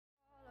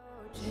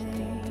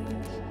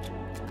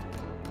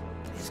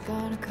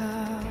gonna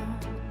come.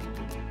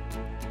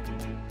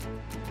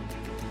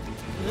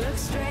 Look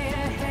straight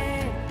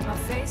ahead, my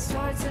face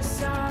towards the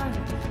sun.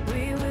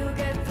 We will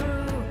get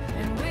through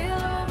and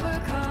we'll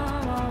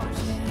overcome. All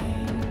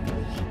change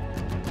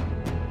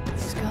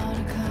is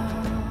gonna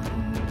come.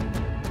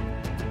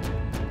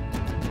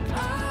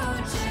 All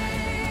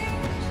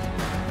change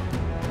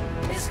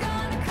is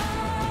gonna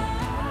come.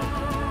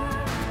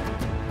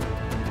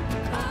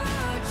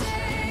 All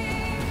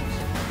change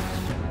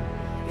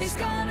is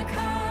gonna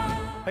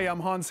come. Hey,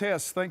 I'm Hans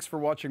Hess. Thanks for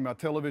watching my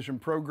television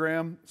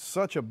program.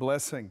 Such a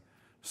blessing.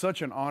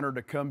 Such an honor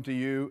to come to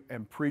you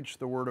and preach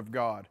the Word of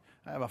God.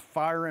 I have a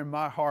fire in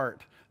my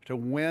heart to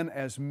win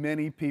as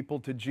many people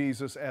to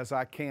Jesus as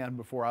I can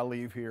before I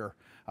leave here.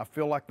 I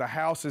feel like the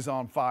house is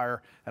on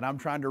fire and I'm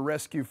trying to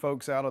rescue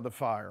folks out of the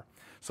fire.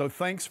 So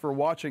thanks for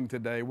watching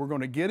today. We're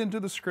going to get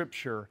into the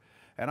Scripture,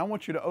 and I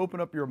want you to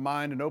open up your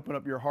mind and open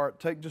up your heart.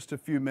 Take just a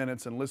few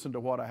minutes and listen to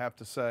what I have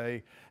to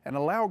say and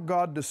allow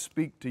God to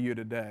speak to you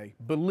today.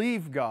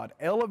 Believe God.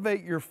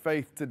 Elevate your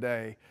faith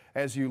today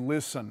as you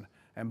listen,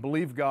 and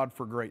believe God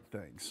for great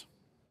things.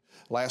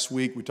 Last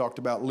week we talked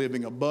about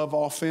living above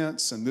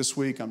offense, and this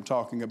week I'm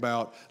talking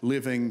about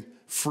living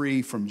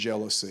free from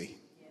jealousy.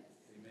 Yes.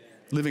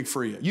 Living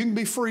free. You can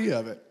be free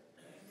of it.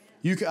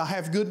 I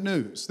have good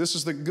news. This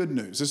is the good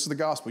news. This is the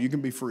gospel. You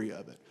can be free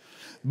of it.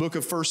 Book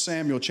of 1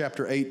 Samuel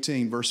chapter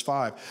 18 verse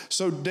 5.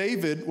 So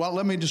David, well,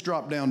 let me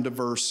drop down to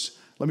verse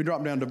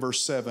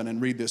 7 and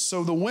read this.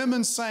 So the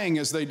women sang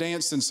as they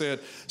danced and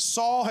said,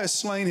 Saul has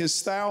slain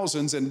his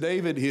thousands and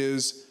David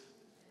his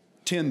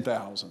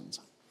 10,000s.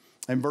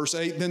 And verse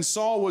 8, then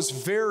Saul was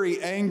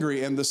very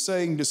angry, and the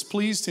saying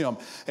displeased him.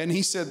 And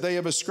he said, they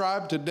have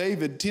ascribed to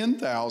David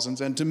 10,000s,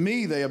 and to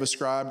me they have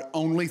ascribed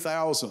only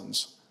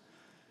thousands.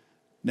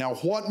 Now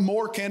what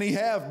more can he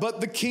have but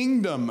the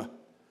kingdom?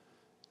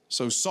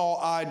 So Saul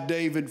eyed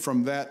David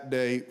from that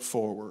day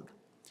forward.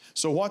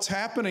 So what's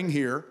happening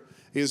here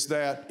is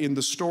that in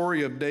the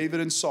story of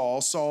David and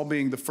Saul, Saul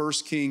being the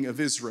first king of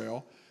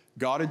Israel,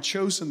 God had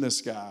chosen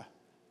this guy.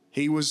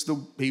 He was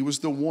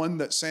the one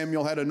that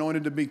Samuel had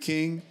anointed to be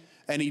king,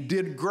 and he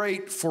did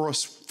great for a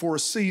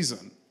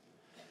season.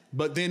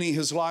 But then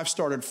his life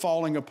started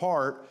falling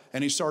apart,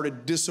 and he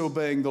started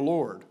disobeying the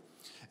Lord.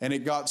 And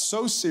it got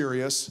so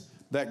serious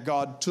that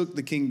God took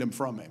the kingdom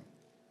from him.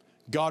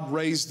 God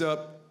raised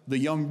up the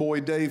young boy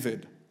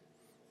David,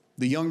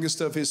 the youngest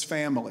of his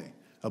family,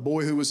 a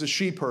boy who was a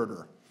sheep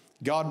herder.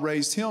 God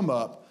raised him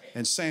up,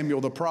 and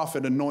Samuel the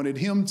prophet anointed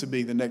him to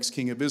be the next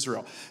king of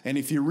Israel. And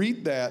if you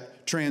read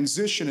that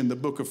transition in the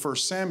book of 1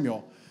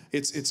 Samuel,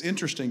 it's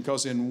interesting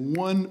because in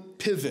one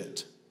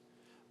pivot,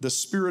 the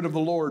Spirit of the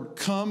Lord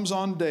comes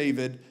on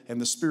David and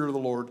the Spirit of the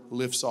Lord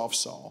lifts off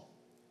Saul.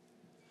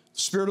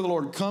 The Spirit of the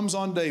Lord comes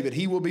on David.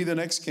 He will be the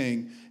next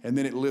king, and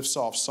then it lifts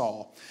off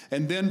Saul.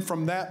 And then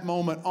from that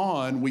moment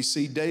on, we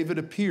see David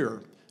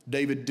appear.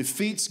 David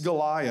defeats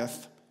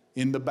Goliath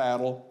in the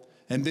battle.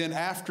 And then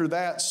after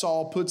that,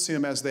 Saul puts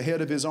him as the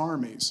head of his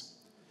armies.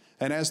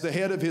 And as the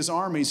head of his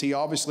armies, he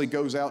obviously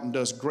goes out and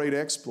does great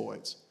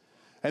exploits.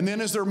 And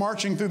then as they're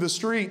marching through the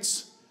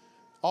streets,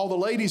 all the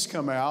ladies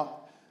come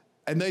out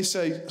and they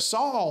say,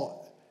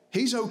 Saul,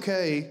 he's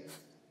okay.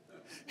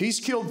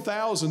 He's killed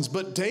thousands,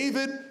 but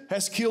David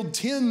has killed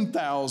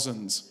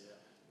 10,000s.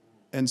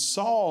 And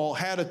Saul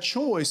had a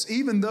choice,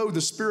 even though the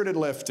Spirit had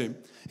left him,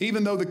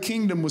 even though the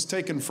kingdom was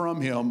taken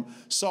from him,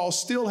 Saul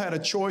still had a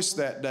choice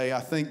that day, I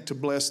think, to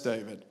bless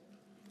David.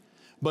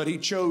 But he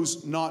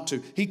chose not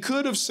to. He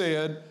could have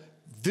said,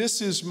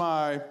 this is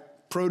my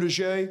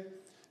protege.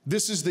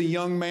 This is the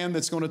young man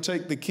that's going to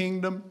take the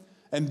kingdom,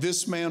 and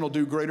this man will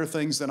do greater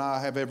things than I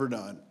have ever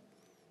done.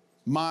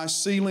 My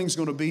ceiling's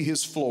going to be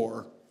his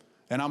floor,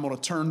 and I'm going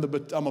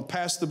to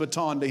pass the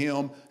baton to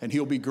him, and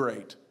he'll be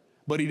great.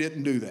 But he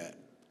didn't do that.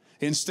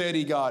 Instead,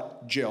 he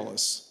got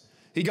jealous.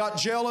 He got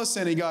jealous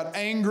and he got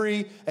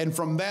angry. And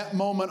from that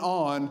moment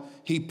on,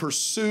 he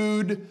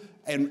pursued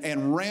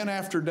and ran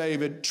after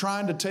David,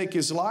 trying to take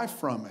his life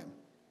from him.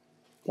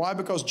 Why?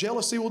 Because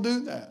jealousy will do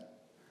that.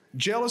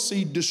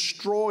 Jealousy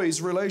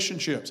destroys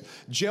relationships.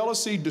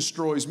 Jealousy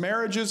destroys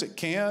marriages. It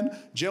can.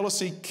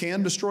 Jealousy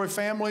can destroy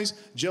families.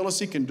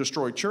 Jealousy can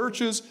destroy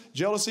churches.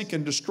 Jealousy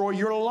can destroy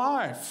your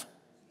life.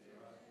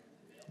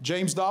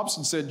 James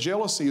Dobson said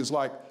jealousy is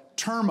like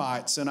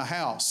termites in a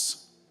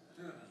house.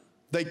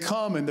 They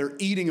come and they're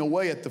eating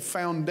away at the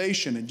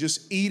foundation and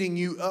just eating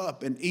you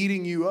up and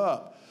eating you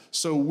up.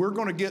 So we're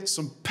going to get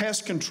some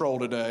pest control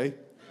today,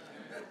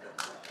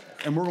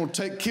 and we're going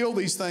to kill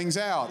these things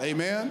out.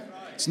 Amen?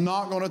 It's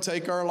not going to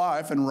take our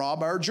life and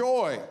rob our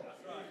joy.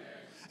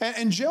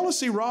 And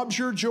jealousy robs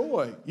your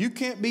joy. You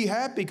can't be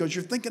happy because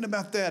you're thinking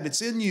about that.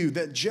 It's in you.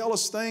 That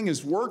jealous thing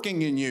is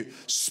working in you.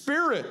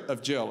 Spirit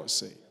of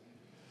jealousy.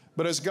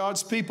 But as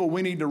God's people,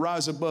 we need to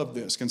rise above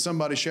this. Can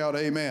somebody shout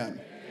amen?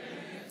 Amen.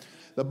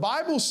 The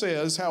Bible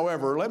says,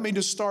 however, let me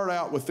just start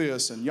out with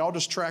this, and y'all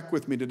just track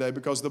with me today,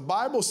 because the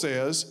Bible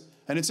says,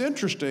 and it's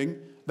interesting,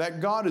 that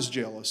God is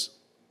jealous.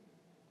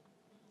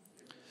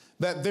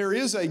 That there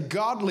is a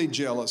godly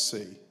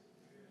jealousy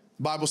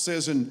The Bible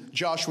says in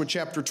Joshua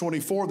chapter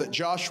 24 that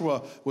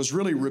Joshua was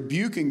really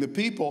rebuking the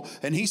people,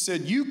 and he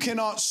said, you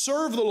cannot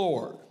serve the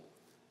Lord,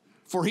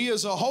 for he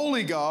is a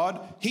holy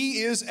God.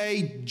 He is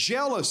a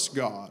jealous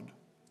God.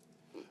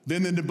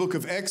 Then in the book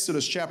of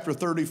Exodus chapter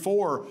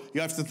 34,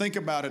 you have to think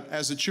about it,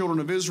 as the children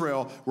of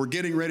Israel were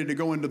getting ready to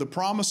go into the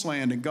promised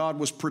land, and God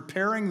was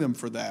preparing them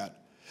for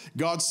that.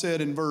 God said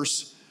in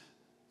verse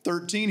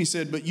 13, he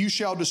said, but you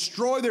shall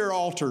destroy their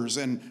altars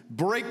and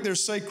break their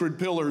sacred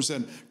pillars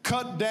and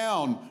cut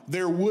down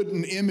their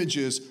wooden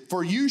images,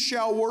 for you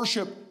shall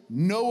worship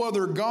no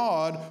other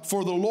God,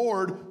 for the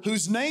Lord,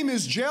 whose name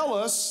is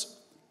jealous,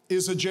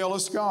 is a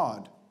jealous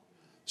God.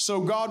 So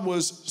God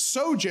was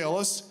so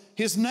jealous,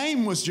 his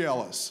name was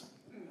jealous.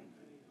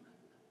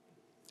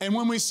 And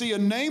when we see a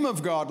name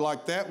of God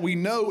like that, we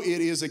know it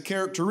is a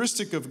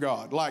characteristic of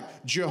God, like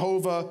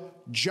Jehovah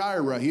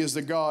Jireh, he is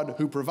the God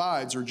who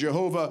provides, or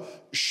Jehovah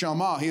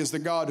Shammah, he is the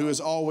God who is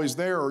always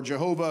there, or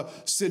Jehovah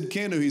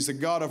Sidkenu, he's the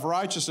God of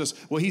righteousness.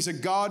 Well, he's a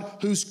God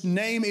whose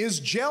name is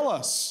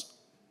jealous.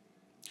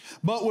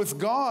 But with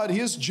God,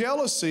 his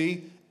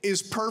jealousy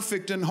is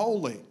perfect and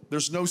holy.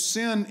 There's no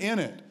sin in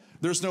it.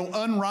 There's no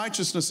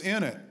unrighteousness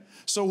in it.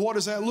 So what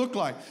does that look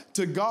like?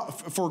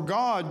 For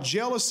God,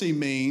 jealousy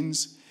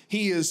means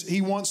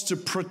he wants to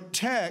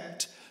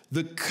protect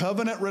the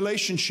covenant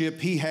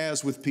relationship he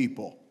has with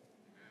people.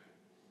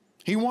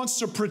 He wants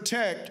to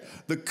protect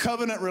the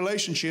covenant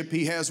relationship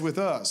he has with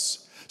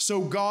us. So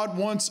God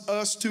wants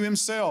us to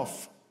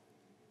himself.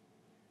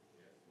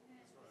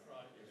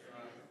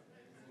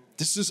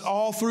 This is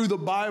all through the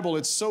Bible.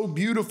 It's so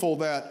beautiful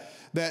that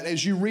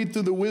as you read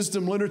through the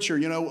wisdom literature,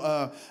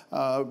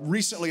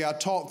 recently I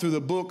taught through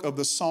the book of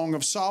the Song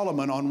of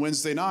Solomon on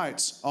Wednesday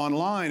nights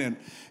online,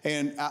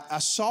 and I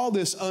saw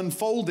this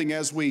unfolding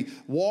as we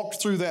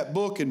walked through that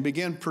book and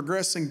began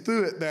progressing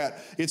through it, that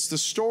it's the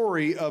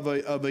story of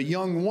a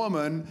young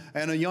woman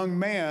and a young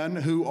man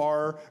who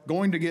are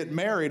going to get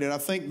married, and I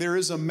think there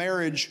is a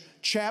marriage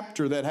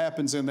chapter that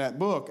happens in that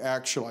book,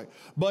 actually.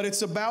 But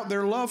it's about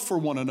their love for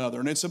one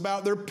another, and it's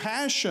about their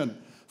passion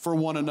for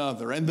one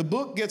another. And the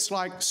book gets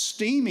like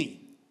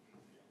steamy.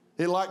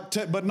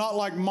 But not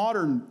like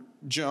modern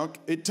junk.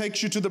 It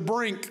takes you to the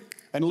brink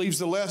and leaves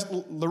the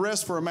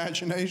rest for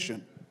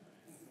imagination.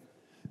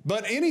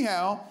 But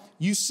anyhow,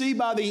 you see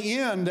by the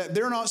end that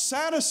they're not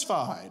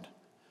satisfied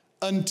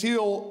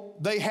until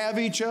they have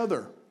each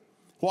other.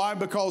 Why?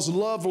 Because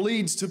love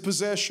leads to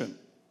possession.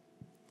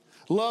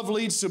 Love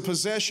leads to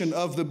possession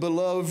of the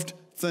beloved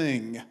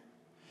thing.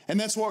 And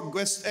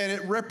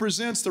it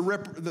represents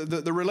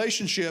the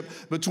relationship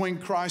between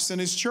Christ and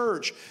his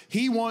church.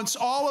 He wants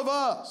all of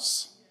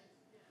us,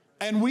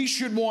 and we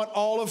should want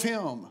all of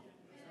him.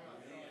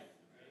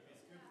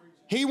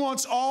 He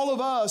wants all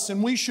of us,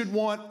 and we should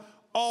want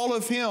all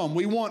of him.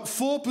 We want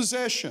full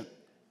possession.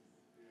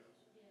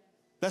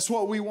 That's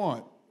what we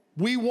want.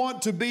 We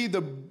want to be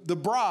the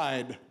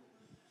bride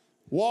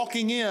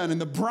walking in, and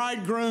the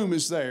bridegroom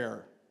is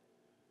there.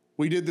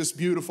 We did this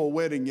beautiful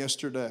wedding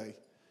yesterday.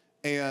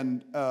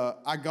 And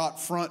I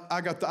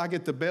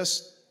get the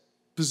best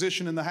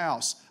position in the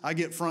house. I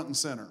get front and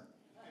center.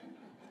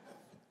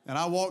 And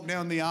I walk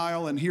down the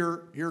aisle, and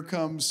here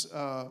comes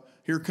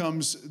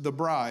the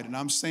bride, and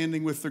I'm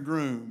standing with the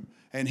groom,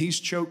 and he's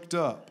choked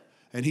up,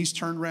 and he's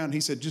turned around. And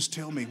he said, "Just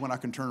tell me when I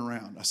can turn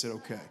around." I said,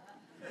 "Okay."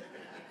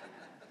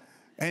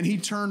 And he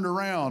turned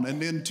around,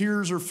 and then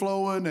tears are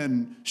flowing,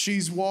 and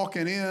she's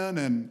walking in,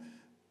 and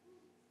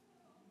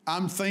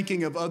I'm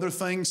thinking of other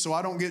things so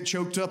I don't get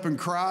choked up and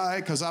cry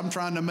because I'm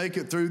trying to make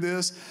it through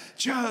this.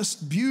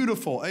 Just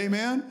beautiful.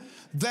 Amen.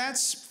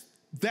 That's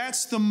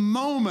the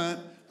moment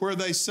where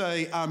they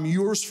say, "I'm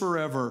yours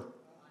forever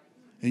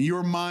and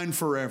you're mine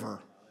forever."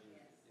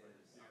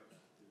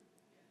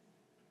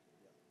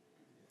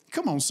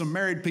 Come on, some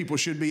married people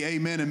should be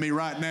amening me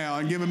right now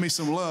and giving me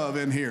some love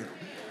in here.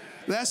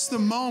 That's the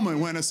moment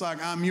when it's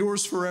like, "I'm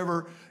yours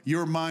forever,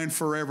 you're mine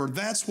forever."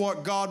 That's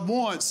what God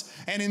wants.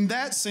 And in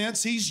that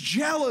sense, he's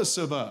jealous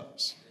of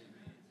us.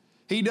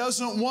 He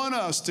doesn't want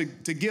us to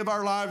give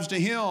our lives to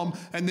him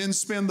and then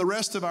spend the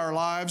rest of our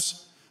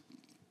lives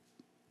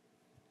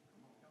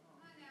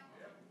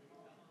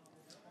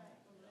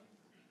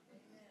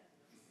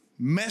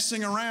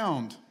messing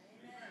around.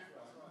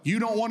 You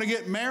don't want to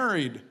get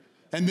married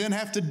and then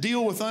have to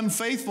deal with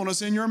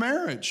unfaithfulness in your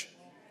marriage.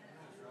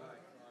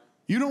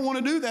 You don't want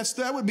to do that.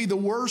 That would be the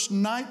worst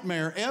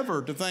nightmare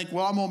ever, to think,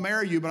 well, I'm going to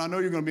marry you, but I know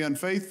you're going to be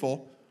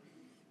unfaithful.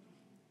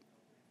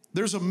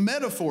 There's a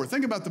metaphor.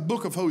 Think about the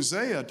book of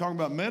Hosea, talking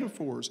about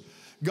metaphors.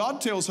 God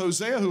tells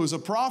Hosea, who is a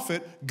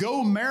prophet,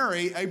 go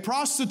marry a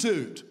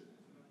prostitute.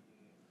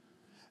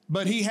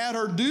 But he had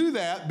her do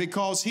that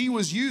because he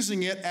was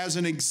using it as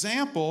an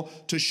example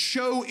to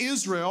show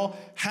Israel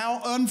how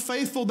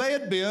unfaithful they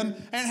had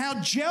been and how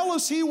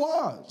jealous he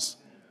was.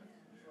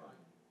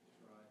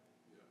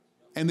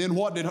 And then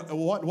what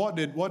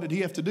did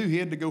he have to do? He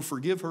had to go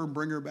forgive her and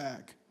bring her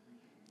back.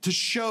 to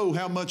show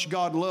how much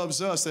God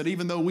loves us, that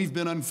even though we've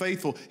been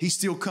unfaithful, He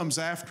still comes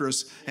after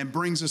us and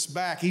brings us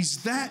back.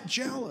 He's that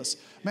jealous.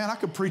 Man, I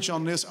could preach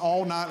on this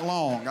all night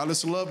long. I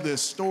just love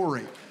this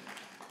story.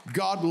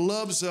 God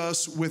loves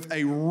us with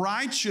a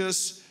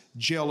righteous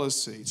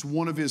jealousy. It's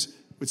one of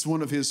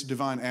His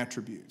divine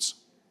attributes.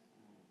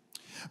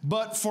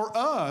 But for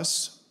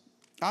us,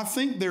 I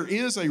think there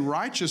is a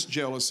righteous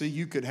jealousy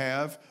you could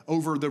have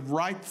over the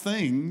right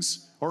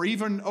things, or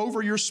even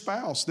over your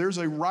spouse. There's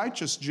a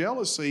righteous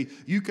jealousy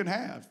you could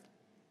have.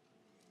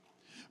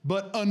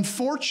 But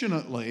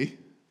unfortunately,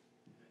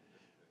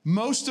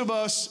 most of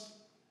us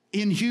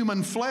in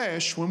human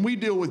flesh, when we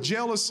deal with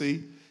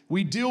jealousy,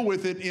 we deal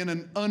with it in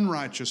an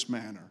unrighteous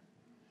manner,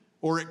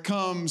 or it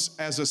comes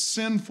as a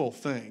sinful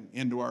thing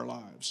into our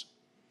lives.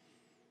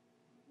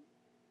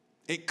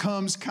 It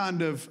comes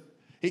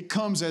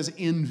as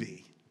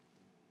envy.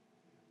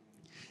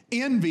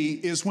 Envy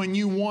is when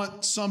you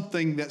want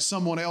something that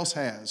someone else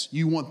has.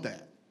 You want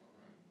that.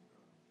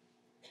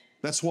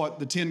 That's what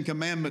the Ten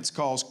Commandments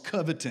calls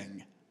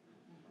coveting,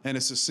 and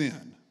it's a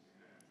sin.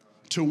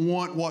 To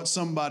want what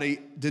to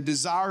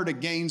desire to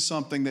gain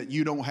something that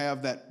you don't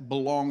have that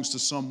belongs to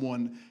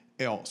someone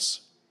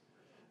else.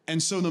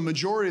 And so the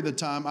majority of the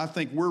time, I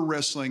think we're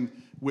wrestling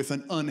with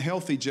an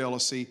unhealthy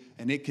jealousy,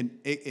 and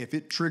if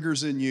it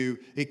triggers in you,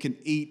 it can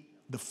eat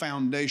the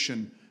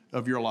foundation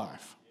of your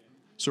life.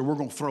 So we're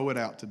going to throw it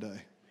out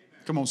today.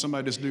 Come on,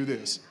 somebody just do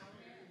this.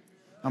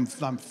 I'm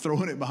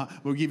throwing it behind.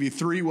 We'll give you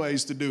 3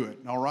 ways to do it,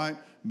 all right?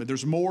 But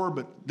there's more,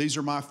 but these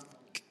are my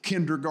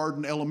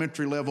kindergarten,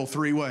 elementary level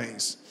 3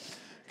 ways.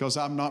 Because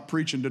I'm not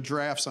preaching to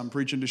giraffes, I'm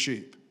preaching to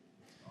sheep.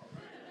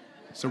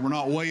 So we're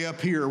not way up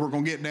here, we're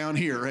going to get down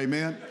here,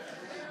 amen?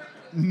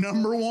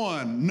 Number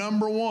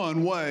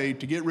one way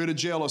to get rid of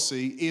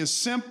jealousy is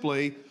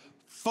simply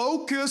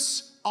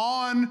focus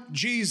on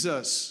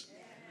Jesus.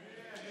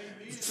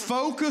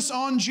 Focus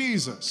on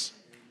Jesus.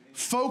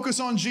 Focus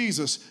on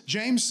Jesus.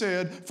 James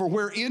said, for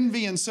where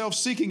envy and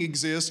self-seeking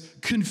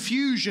exist,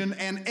 confusion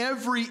and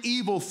every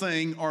evil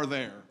thing are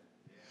there.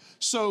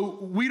 So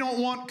we don't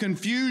want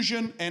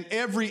confusion and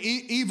every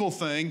evil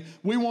thing.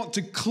 We want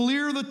to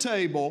clear the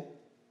table,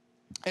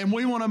 and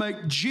we want to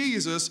make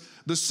Jesus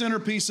the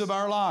centerpiece of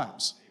our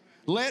lives.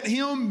 Let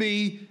Him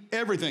be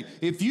everything.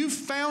 If you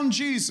found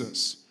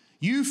Jesus,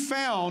 you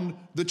found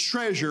the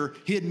treasure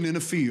hidden in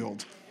a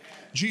field.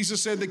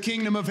 Jesus said the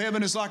kingdom of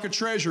heaven is like a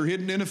treasure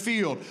hidden in a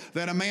field,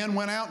 that a man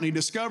went out and he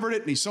discovered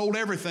it and he sold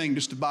everything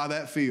just to buy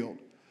that field.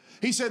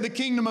 He said the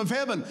kingdom of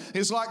heaven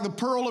is like the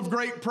pearl of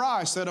great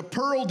price, that a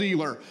pearl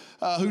dealer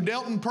who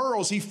dealt in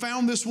pearls, he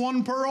found this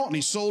one pearl and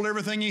he sold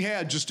everything he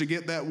had just to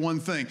get that one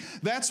thing.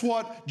 That's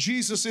what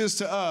Jesus is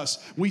to us.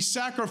 We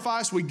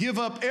sacrifice, we give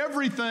up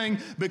everything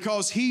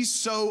because He's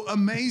so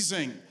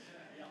amazing.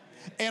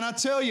 And I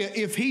tell you,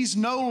 if He's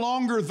no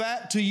longer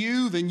that to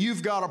you, then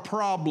you've got a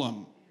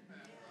problem.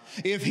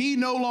 If He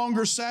no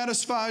longer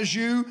satisfies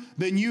you,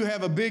 then you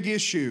have a big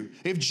issue.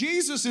 If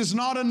Jesus is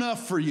not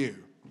enough for you,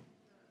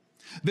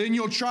 then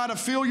you'll try to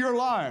fill your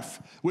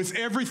life with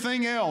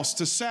everything else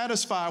to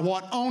satisfy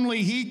what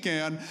only He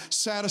can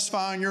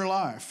satisfy in your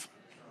life.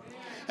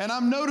 And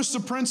I've noticed a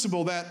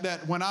principle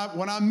that when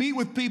I meet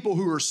with people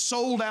who are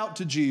sold out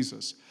to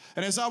Jesus,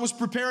 and as I was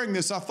preparing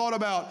this, I thought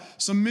about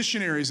some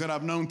missionaries that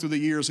I've known through the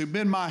years who've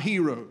been my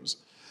heroes.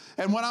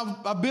 And when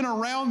I've been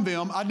around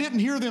them, I didn't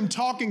hear them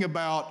talking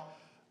about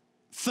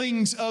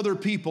things other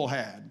people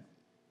had.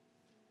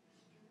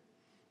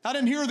 I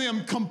didn't hear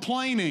them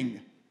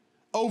complaining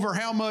over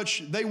how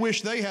much they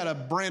wish they had a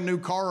brand new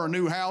car or a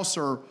new house,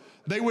 or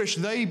they wish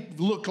they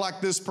looked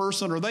like this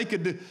person, or they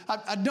could do.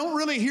 I don't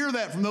really hear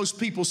that from those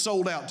people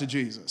sold out to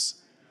Jesus.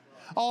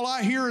 All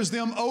I hear is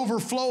them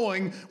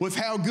overflowing with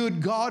how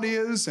good God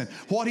is and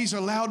what He's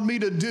allowed me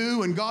to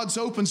do, and God's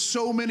opened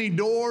so many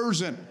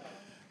doors. And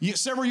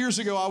several years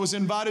ago, I was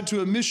invited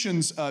to a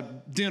missions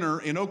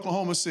dinner in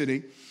Oklahoma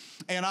City.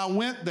 And I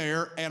went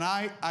there and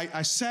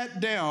I sat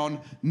down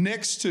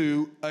next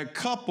to a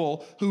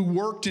couple who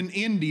worked in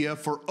India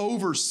for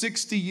over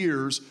 60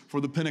 years for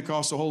the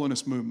Pentecostal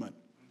Holiness Movement.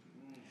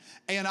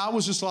 And I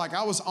was just like,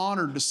 I was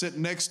honored to sit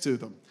next to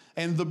them.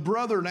 And the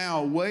brother,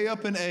 now way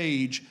up in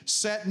age,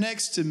 sat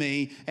next to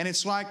me, and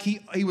it's like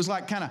he was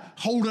like kind of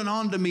holding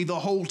on to me the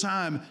whole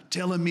time,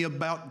 telling me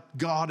about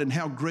God and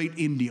how great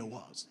India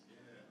was.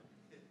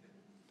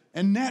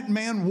 And that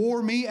man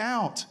wore me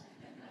out.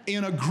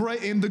 In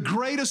the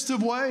greatest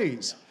of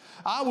ways.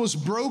 I was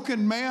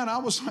broken, man. I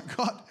was like,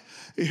 God,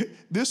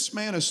 this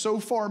man is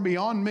so far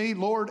beyond me,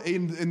 Lord,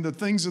 in the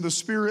things of the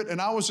Spirit.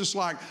 And I was just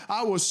like,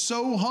 I was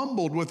so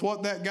humbled with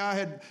what that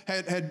guy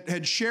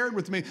had shared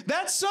with me.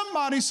 That's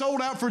somebody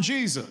sold out for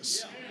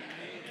Jesus.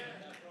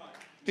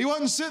 He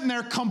wasn't sitting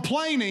there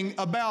complaining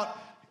about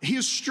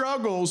his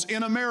struggles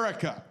in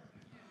America.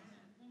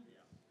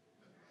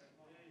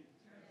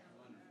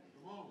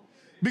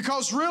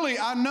 Because really,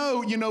 I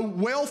know,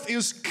 wealth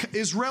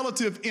is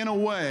relative in a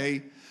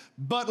way,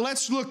 but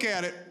let's look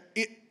at it.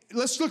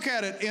 Let's look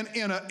at it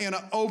in an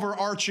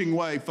overarching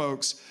way,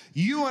 folks.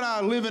 You and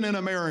I living in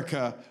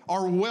America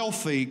are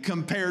wealthy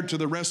compared to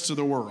the rest of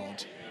the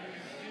world.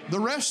 The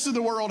rest of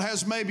the world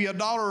has maybe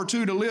 $1 or $2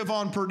 to live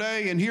on per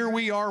day, and here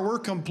we are, we're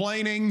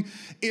complaining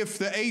if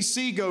the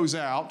AC goes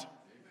out,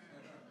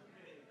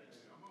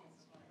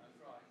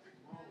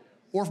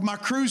 or if my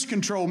cruise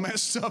control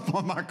messed up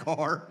on my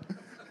car.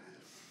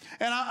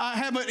 And I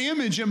have an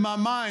image in my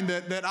mind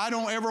that I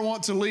don't ever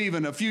want to leave.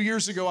 And a few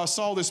years ago, I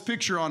saw this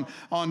picture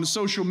on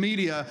social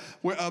media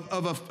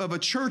of a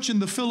church in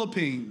the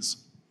Philippines.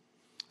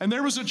 And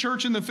there was a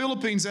church in the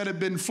Philippines that had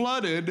been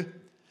flooded,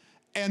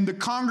 and the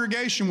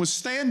congregation was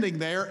standing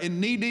there in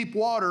knee-deep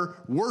water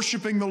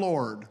worshiping the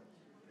Lord.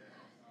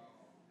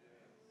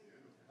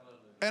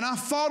 And I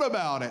thought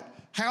about it.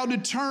 How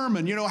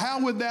determined,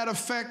 how would that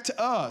affect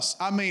us?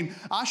 I mean,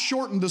 I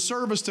shortened the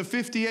service to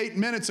 58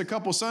 minutes a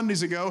couple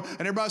Sundays ago, and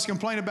everybody's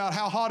complaining about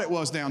how hot it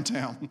was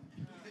downtown.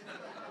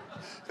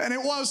 And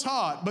it was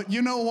hot, but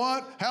you know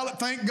what?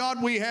 Thank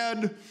God we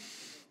had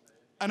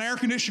an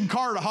air-conditioned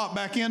car to hop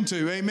back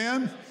into,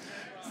 amen?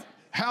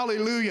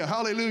 Hallelujah,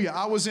 hallelujah.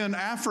 I was in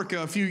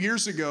Africa a few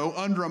years ago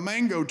under a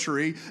mango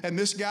tree, and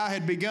this guy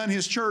had begun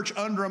his church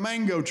under a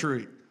mango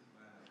tree.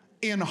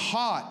 In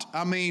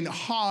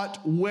hot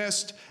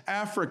West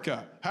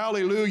Africa.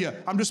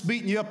 Hallelujah. I'm just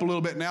beating you up a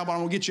little bit now, but I'm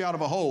going to get you out of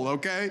a hole,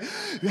 okay?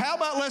 How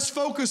about let's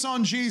focus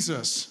on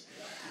Jesus?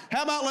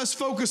 How about let's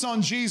focus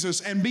on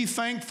Jesus and be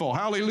thankful?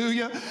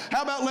 Hallelujah.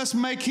 How about let's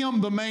make Him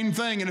the main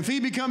thing? And if He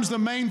becomes the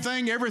main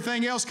thing,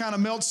 everything else kind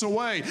of melts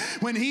away.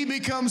 When He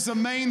becomes the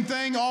main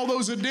thing, all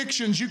those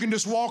addictions you can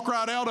just walk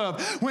right out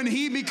of. When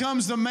He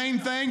becomes the main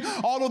thing,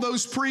 all of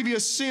those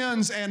previous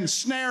sins and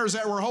snares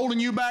that were holding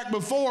you back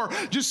before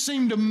just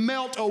seem to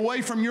melt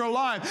away from your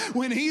life.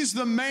 When He's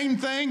the main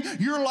thing,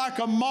 you're like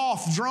a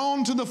moth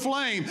drawn to the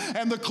flame.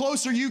 And the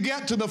closer you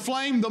get to the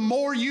flame, the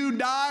more you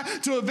die,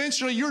 till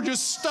eventually you're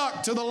just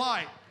stuck to the light.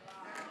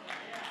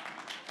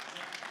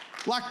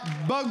 Like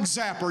bug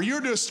zapper. You're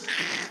just,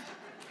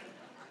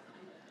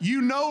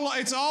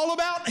 it's all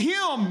about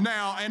Him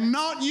now and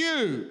not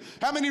you.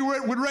 How many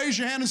would raise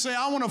your hand and say,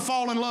 I want to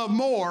fall in love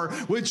more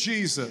with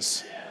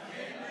Jesus?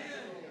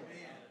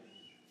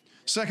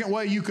 Second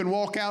way you can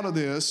walk out of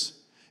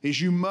this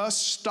is you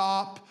must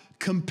stop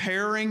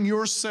comparing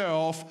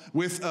yourself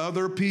with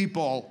other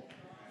people.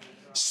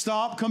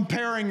 Stop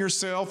comparing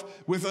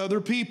yourself with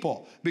other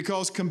people,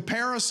 because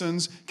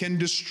comparisons can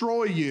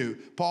destroy you.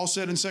 Paul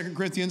said in 2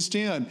 Corinthians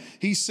 10,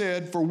 he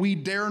said, for we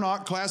dare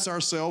not class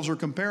ourselves or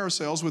compare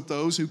ourselves with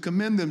those who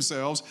commend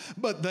themselves,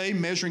 but they,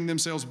 measuring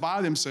themselves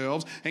by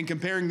themselves and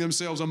comparing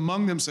themselves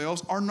among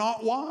themselves, are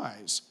not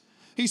wise.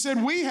 He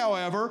said, we,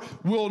 however,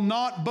 will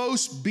not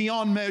boast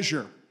beyond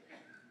measure.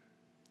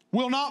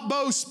 Will not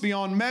boast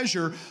beyond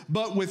measure,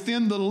 but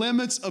within the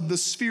limits of the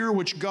sphere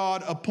which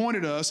God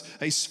appointed us,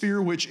 a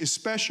sphere which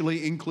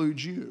especially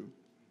includes you.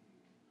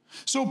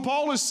 So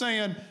Paul is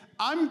saying,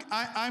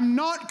 I'm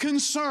not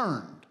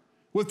concerned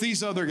with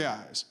these other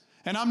guys.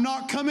 And I'm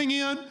not coming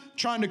in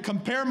trying to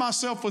compare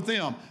myself with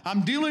them.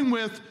 I'm dealing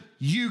with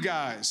you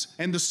guys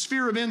and the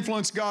sphere of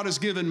influence God has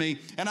given me,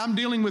 and I'm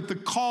dealing with the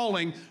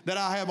calling that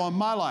I have on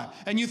my life.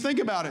 And you think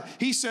about it.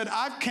 He said,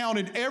 I've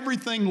counted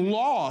everything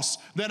loss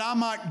that I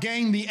might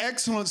gain the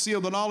excellency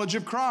of the knowledge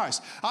of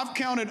Christ. I've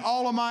counted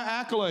all of my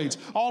accolades,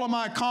 all of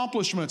my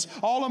accomplishments,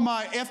 all of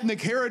my ethnic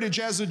heritage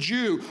as a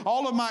Jew,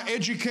 all of my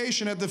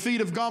education at the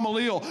feet of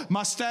Gamaliel,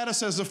 my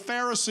status as a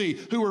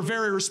Pharisee who were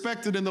very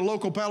respected in the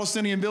local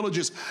Palestinian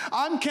villages.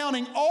 I'm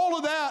counting all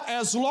of that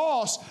as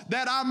loss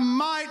that I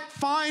might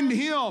find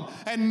Him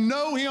and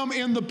know Him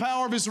in the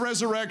power of His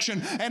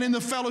resurrection and in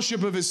the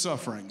fellowship of His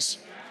sufferings.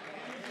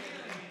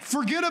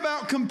 Forget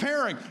about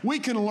comparing. We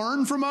can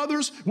learn from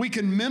others. We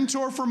can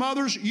mentor from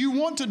others. You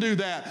want to do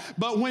that.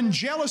 But when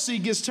jealousy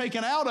gets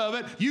taken out of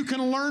it, you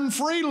can learn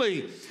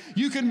freely.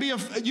 You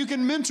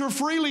can mentor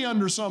freely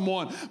under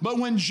someone. But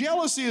when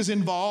jealousy is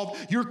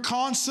involved, you're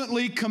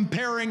constantly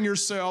comparing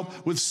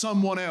yourself with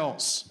someone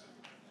else.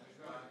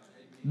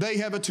 They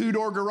have a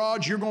 2-door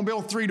garage. You're going to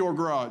build a 3-door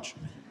garage.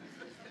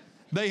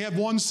 They have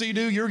 1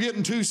 Sea-Doo, you're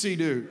getting 2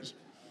 Sea-Doos.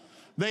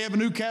 They have a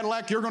new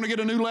Cadillac, you're going to get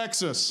a new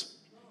Lexus.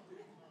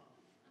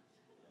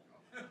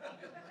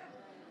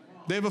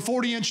 They have a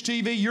 40-inch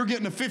TV, you're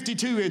getting a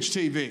 52-inch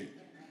TV.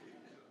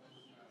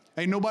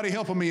 Ain't nobody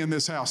helping me in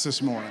this house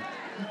this morning.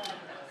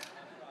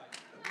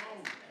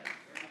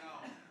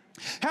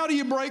 How do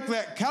you break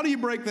that? How do you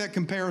break that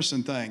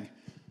comparison thing?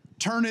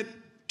 Turn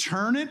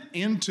it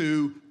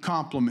into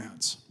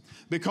compliments,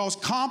 because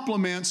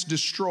compliments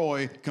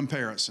destroy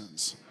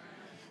comparisons.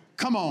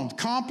 Come on,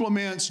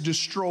 compliments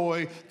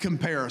destroy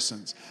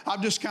comparisons.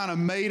 I've just kind of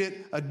made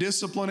it a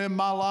discipline in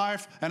my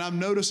life, and I've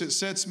noticed it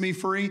sets me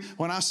free.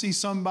 When I see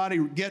somebody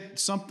get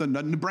something,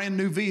 a brand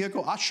new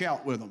vehicle, I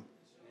shout with them.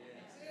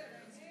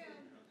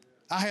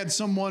 I had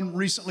someone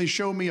recently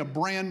show me a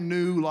brand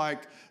new, I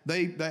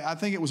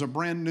think it was a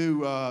brand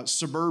new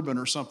Suburban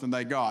or something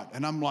they got.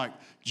 And I'm like,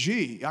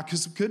 gee,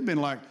 because it could have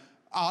been like,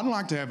 I'd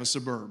like to have a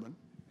Suburban.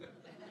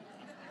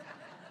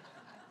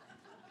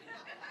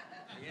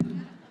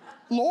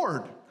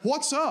 Lord,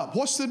 what's up?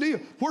 What's the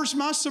deal? Where's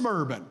my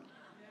Suburban?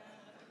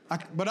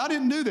 But I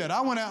didn't do that.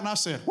 I went out and I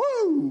said,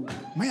 woo,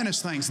 man,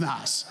 this thing's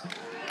nice.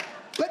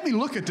 Let me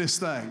look at this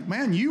thing.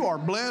 Man, you are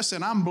blessed,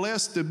 and I'm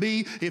blessed to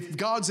be. If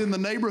God's in the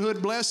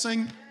neighborhood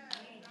blessing,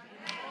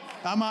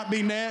 I might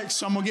be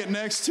next. I'm going to get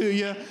next to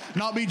you.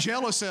 Not be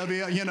jealous of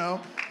you, you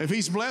know. If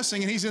He's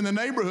blessing and He's in the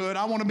neighborhood,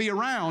 I want to be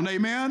around.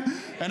 Amen?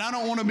 And I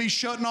don't want to be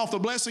shutting off the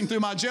blessing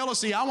through my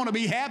jealousy. I want to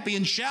be happy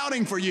and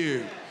shouting for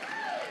you.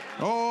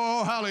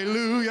 Oh,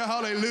 hallelujah,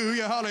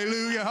 hallelujah,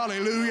 hallelujah,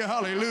 hallelujah,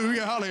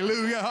 hallelujah,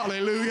 hallelujah,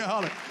 hallelujah,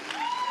 hallelujah.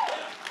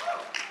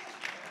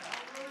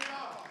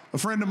 A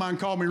friend of mine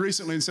called me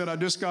recently and said, I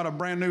just got a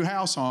brand new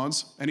house,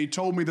 Hans, and he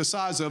told me the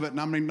size of it,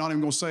 and I'm not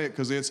even going to say it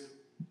because it's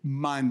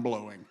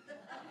mind-blowing.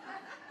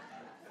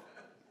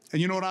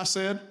 And you know what I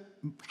said?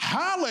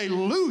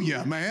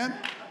 Hallelujah, man.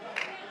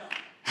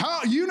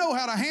 You know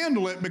how to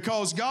handle it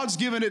because God's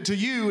given it to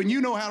you, and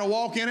you know how to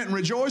walk in it and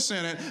rejoice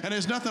in it, and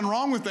there's nothing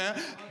wrong with that.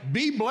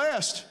 Be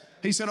blessed.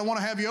 He said, I want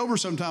to have you over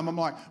sometime. I'm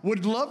like,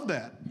 would love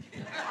that.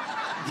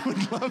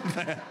 Would love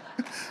that.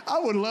 I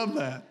would love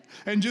that.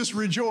 And just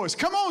rejoice.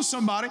 Come on,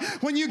 somebody.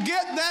 When you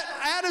get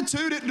that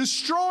attitude, it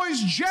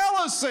destroys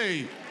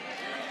jealousy.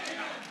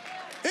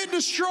 It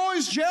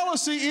destroys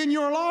jealousy in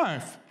your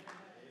life.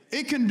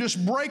 It can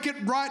just break it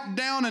right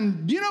down.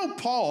 And you know,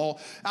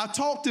 Paul, I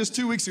taught this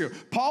 2 weeks ago.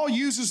 Paul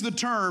uses the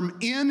term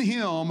in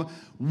him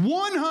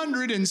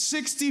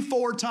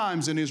 164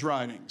 times in his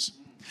writings.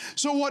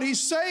 So what he's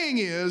saying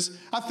is,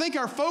 I think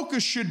our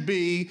focus should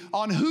be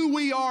on who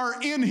we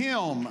are in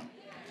Him.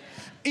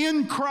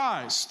 In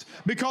Christ.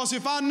 Because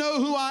if I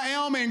know who I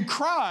am in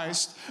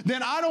Christ,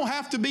 then I don't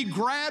have to be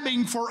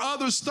grabbing for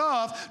other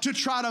stuff to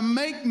try to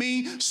make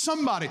me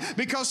somebody.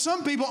 Because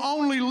some people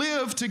only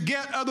live to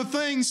get other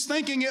things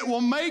thinking it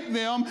will make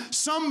them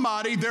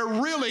somebody they're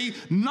really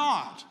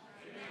not.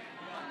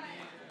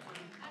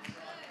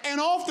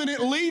 And often it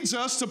leads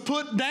us to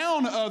put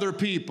down other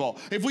people.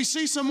 If we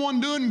see someone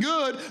doing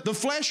good, the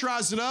flesh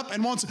rises up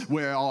and wants,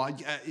 well,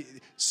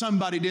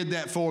 somebody did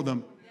that for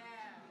them.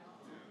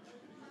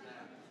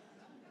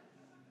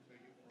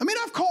 I mean,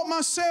 I've caught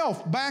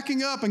myself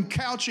backing up and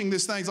couching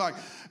this thing like,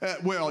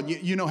 well,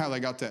 you know how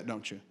they got that,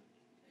 don't you?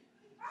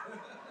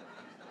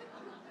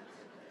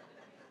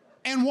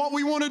 And what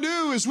we want to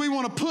do is we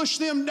want to push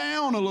them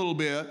down a little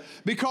bit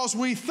because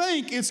we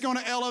think it's going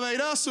to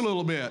elevate us a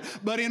little bit.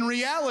 But in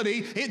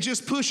reality, it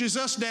just pushes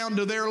us down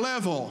to their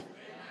level.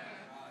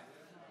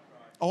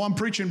 Oh, I'm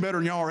preaching better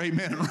than y'all are,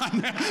 amen, right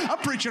now. I'm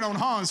preaching on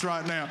Hans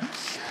right now.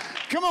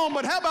 Come on,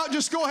 but how about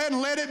just go ahead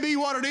and let it be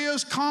what it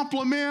is?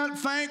 Compliment,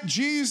 thank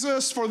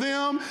Jesus for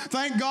them.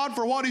 Thank God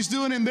for what He's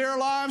doing in their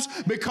lives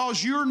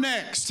because you're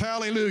next.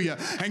 Hallelujah.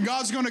 And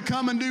God's going to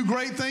come and do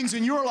great things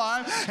in your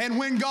life. And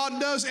when God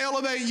does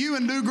elevate you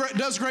and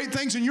does great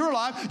things in your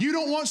life, you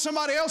don't want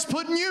somebody else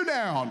putting you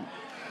down.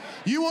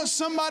 You want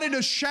somebody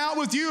to shout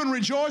with you and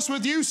rejoice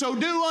with you. So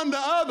do unto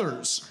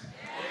others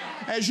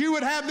as you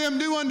would have them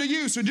do unto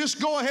you. So just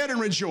go ahead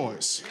and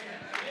rejoice.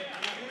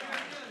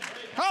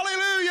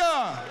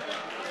 Hallelujah.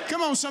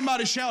 Come on,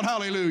 somebody shout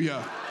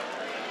hallelujah.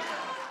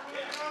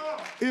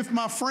 If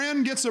my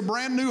friend gets a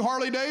brand new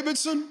Harley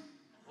Davidson,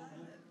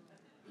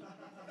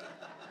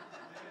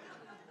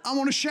 I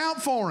want to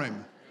shout for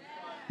him.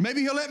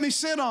 Maybe he'll let me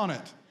sit on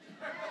it.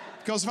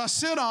 Because if I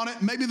sit on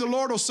it, maybe the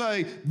Lord will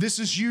say, this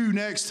is you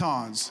next,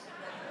 Hans.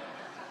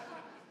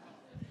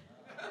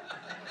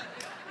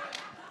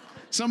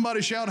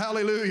 Somebody shout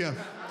hallelujah.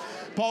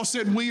 Paul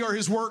said, we are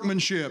His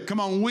workmanship.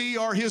 Come on, we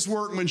are His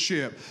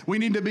workmanship. We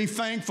need to be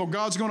thankful.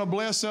 God's going to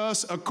bless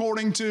us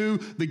according to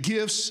the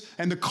gifts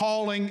and the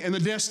calling and the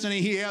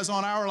destiny He has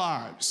on our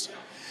lives.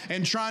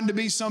 And trying to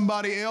be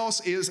somebody else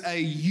is a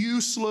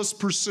useless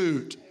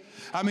pursuit.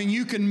 I mean,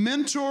 you can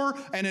mentor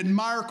and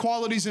admire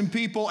qualities in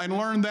people and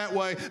learn that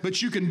way,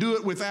 but you can do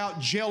it without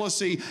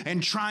jealousy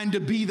and trying to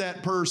be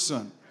that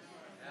person.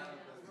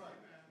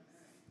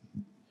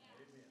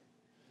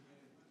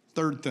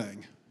 Third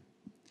thing.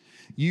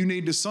 You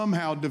need to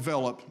somehow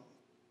develop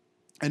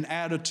an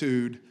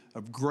attitude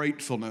of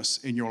gratefulness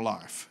in your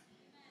life.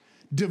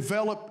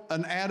 Develop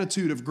an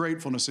attitude of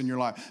gratefulness in your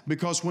life.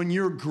 Because when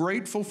you're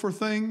grateful for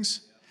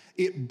things,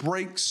 it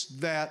breaks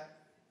that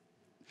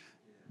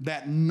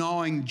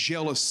gnawing,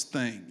 jealous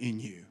thing in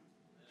you.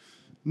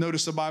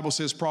 Notice the Bible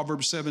says,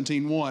 Proverbs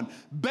 17:1,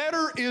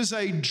 better is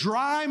a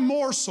dry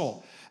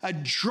morsel, a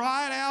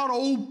dried out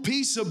old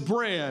piece of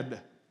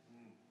bread.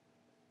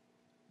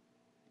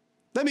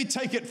 Let me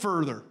take it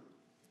further.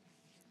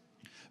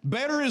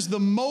 Better is the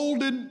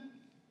molded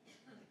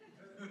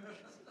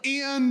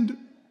end,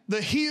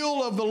 the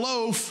heel of the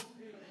loaf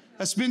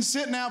that's been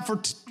sitting out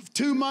for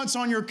 2 months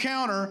on your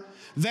counter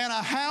than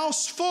a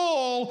house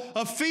full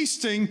of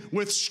feasting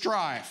with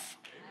strife.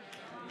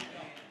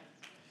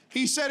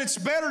 He said it's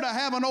better to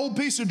have an old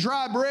piece of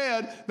dry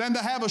bread than to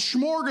have a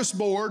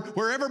smorgasbord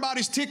where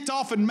everybody's ticked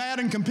off and mad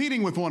and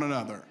competing with one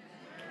another.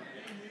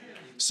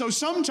 So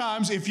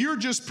sometimes if you're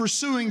just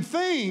pursuing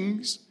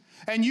things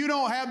and you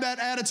don't have that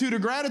attitude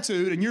of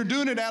gratitude and you're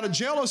doing it out of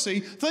jealousy,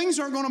 things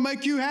aren't going to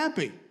make you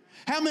happy.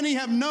 How many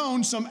have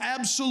known some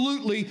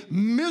absolutely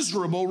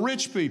miserable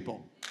rich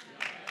people?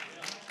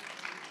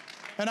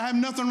 And I have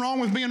nothing wrong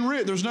with being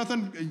rich. There's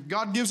nothing,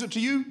 God gives it to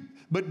you.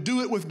 but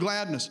do it with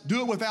gladness.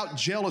 Do it without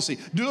jealousy.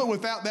 Do it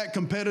without that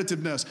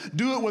competitiveness.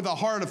 Do it with a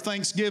heart of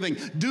thanksgiving.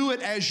 Do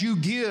it as you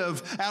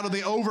give out of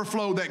the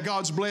overflow that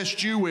God's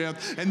blessed you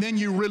with, and then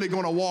you're really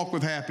going to walk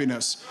with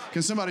happiness.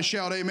 Can somebody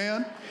shout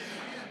amen?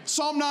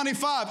 Psalm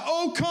 95,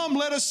 oh come,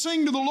 let us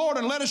sing to the Lord,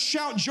 and let us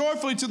shout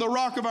joyfully to the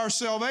rock of our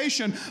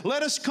salvation.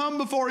 Let us come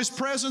before His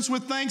presence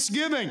with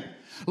thanksgiving.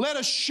 Let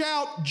us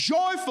shout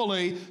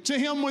joyfully to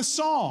Him with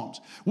psalms.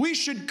 We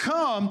should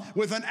come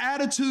with an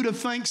attitude of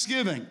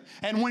thanksgiving.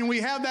 And when we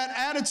have that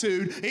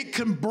attitude, it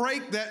can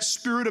break that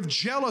spirit of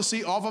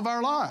jealousy off of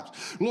our lives.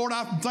 Lord,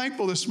 I'm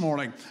thankful this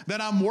morning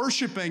that I'm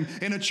worshiping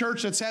in a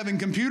church that's having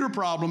computer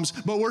problems,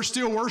 but we're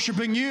still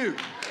worshiping You.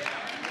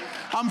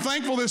 I'm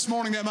thankful this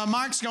morning that my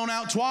mic's gone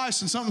out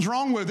twice and something's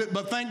wrong with it,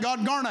 but thank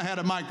God Garner had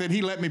a mic that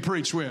he let me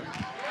preach with.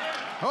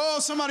 Oh,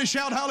 somebody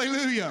shout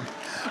hallelujah.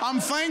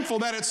 I'm thankful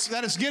that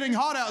it's getting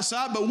hot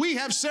outside, but we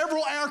have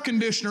several air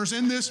conditioners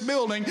in this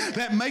building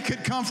that make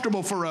it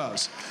comfortable for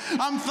us.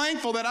 I'm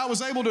thankful that I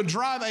was able to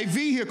drive a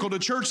vehicle to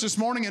church this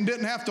morning and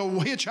didn't have to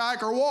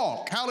hitchhike or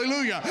walk.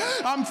 Hallelujah.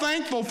 I'm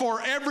thankful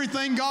for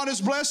everything God has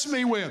blessed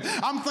me with.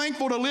 I'm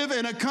thankful to live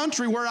in a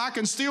country where I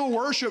can still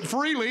worship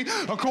freely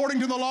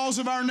according to the laws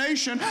of our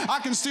nation. I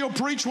can still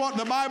preach what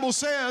the Bible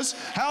says.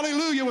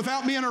 Hallelujah,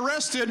 without being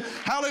arrested.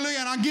 Hallelujah.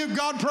 And I give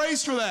God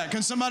praise for that.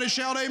 Can somebody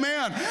shout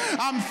amen?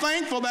 I'm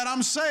thankful that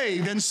I'm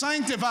saved and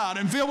sanctified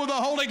and filled with the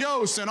Holy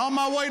Ghost and on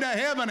my way to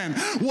heaven and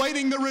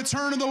waiting the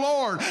return of the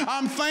Lord.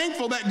 I'm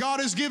thankful that God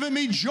has given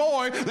me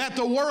joy that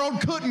the world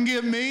couldn't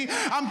give me.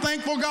 I'm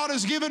thankful God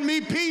has given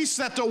me peace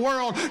that the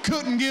world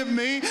couldn't give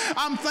me.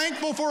 I'm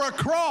thankful for a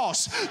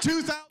cross.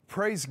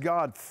 Praise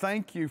God.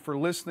 Thank you for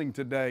listening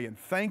today, and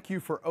thank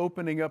you for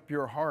opening up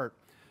your heart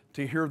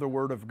to hear the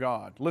Word of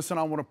God. Listen,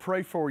 I want to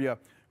pray for you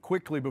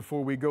quickly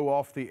before we go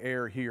off the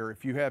air here.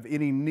 If you have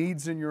any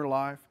needs in your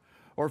life,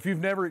 or if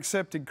you've never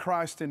accepted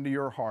Christ into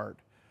your heart,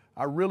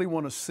 I really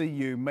want to see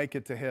you make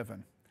it to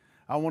heaven.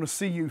 I want to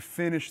see you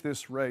finish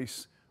this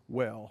race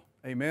well.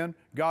 Amen?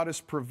 God has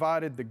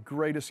provided the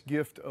greatest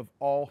gift of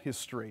all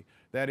history.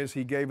 That is,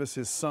 He gave us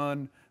His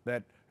Son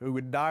who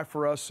would die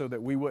for us so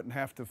that we wouldn't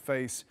have to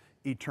face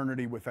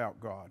eternity without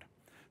God.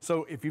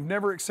 So if you've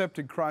never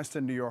accepted Christ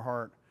into your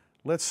heart,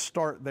 let's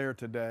start there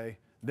today.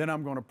 Then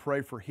I'm going to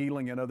pray for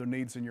healing and other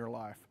needs in your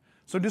life.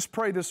 So just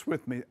pray this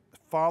with me.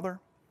 Father,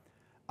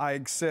 I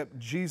accept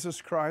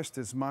Jesus Christ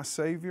as my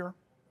Savior.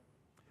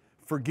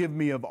 Forgive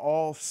me of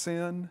all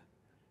sin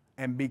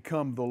and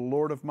become the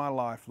Lord of my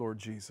life, Lord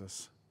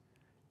Jesus.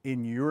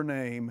 In Your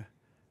name,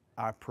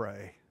 I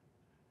pray.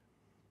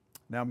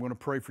 Now I'm going to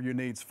pray for your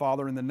needs.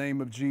 Father, in the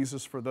name of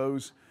Jesus, for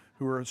those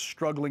who are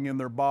struggling in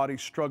their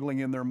bodies, struggling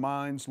in their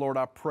minds, Lord,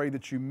 I pray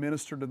that You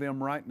minister to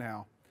them right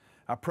now.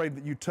 I pray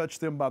that You touch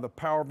them by the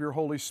power of Your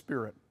Holy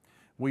Spirit.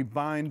 We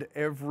bind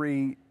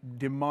every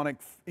demonic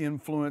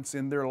influence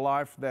in their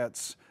life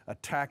that's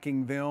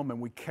attacking them, and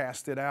we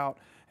cast it out,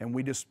 and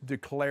we just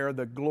declare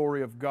the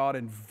glory of God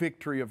and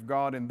victory of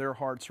God in their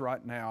hearts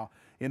right now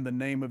in the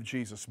name of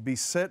Jesus. Be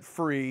set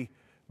free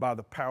by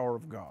the power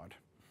of God.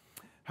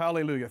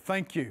 Hallelujah.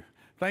 Thank you.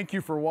 Thank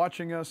you for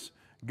watching us.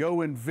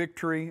 Go in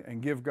victory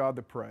and give God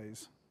the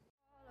praise.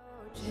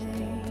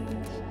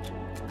 Change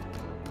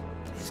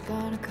is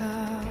gonna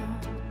come.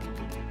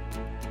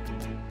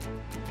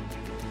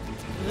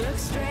 Look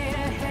straight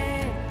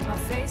ahead, my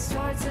face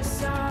towards the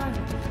sun.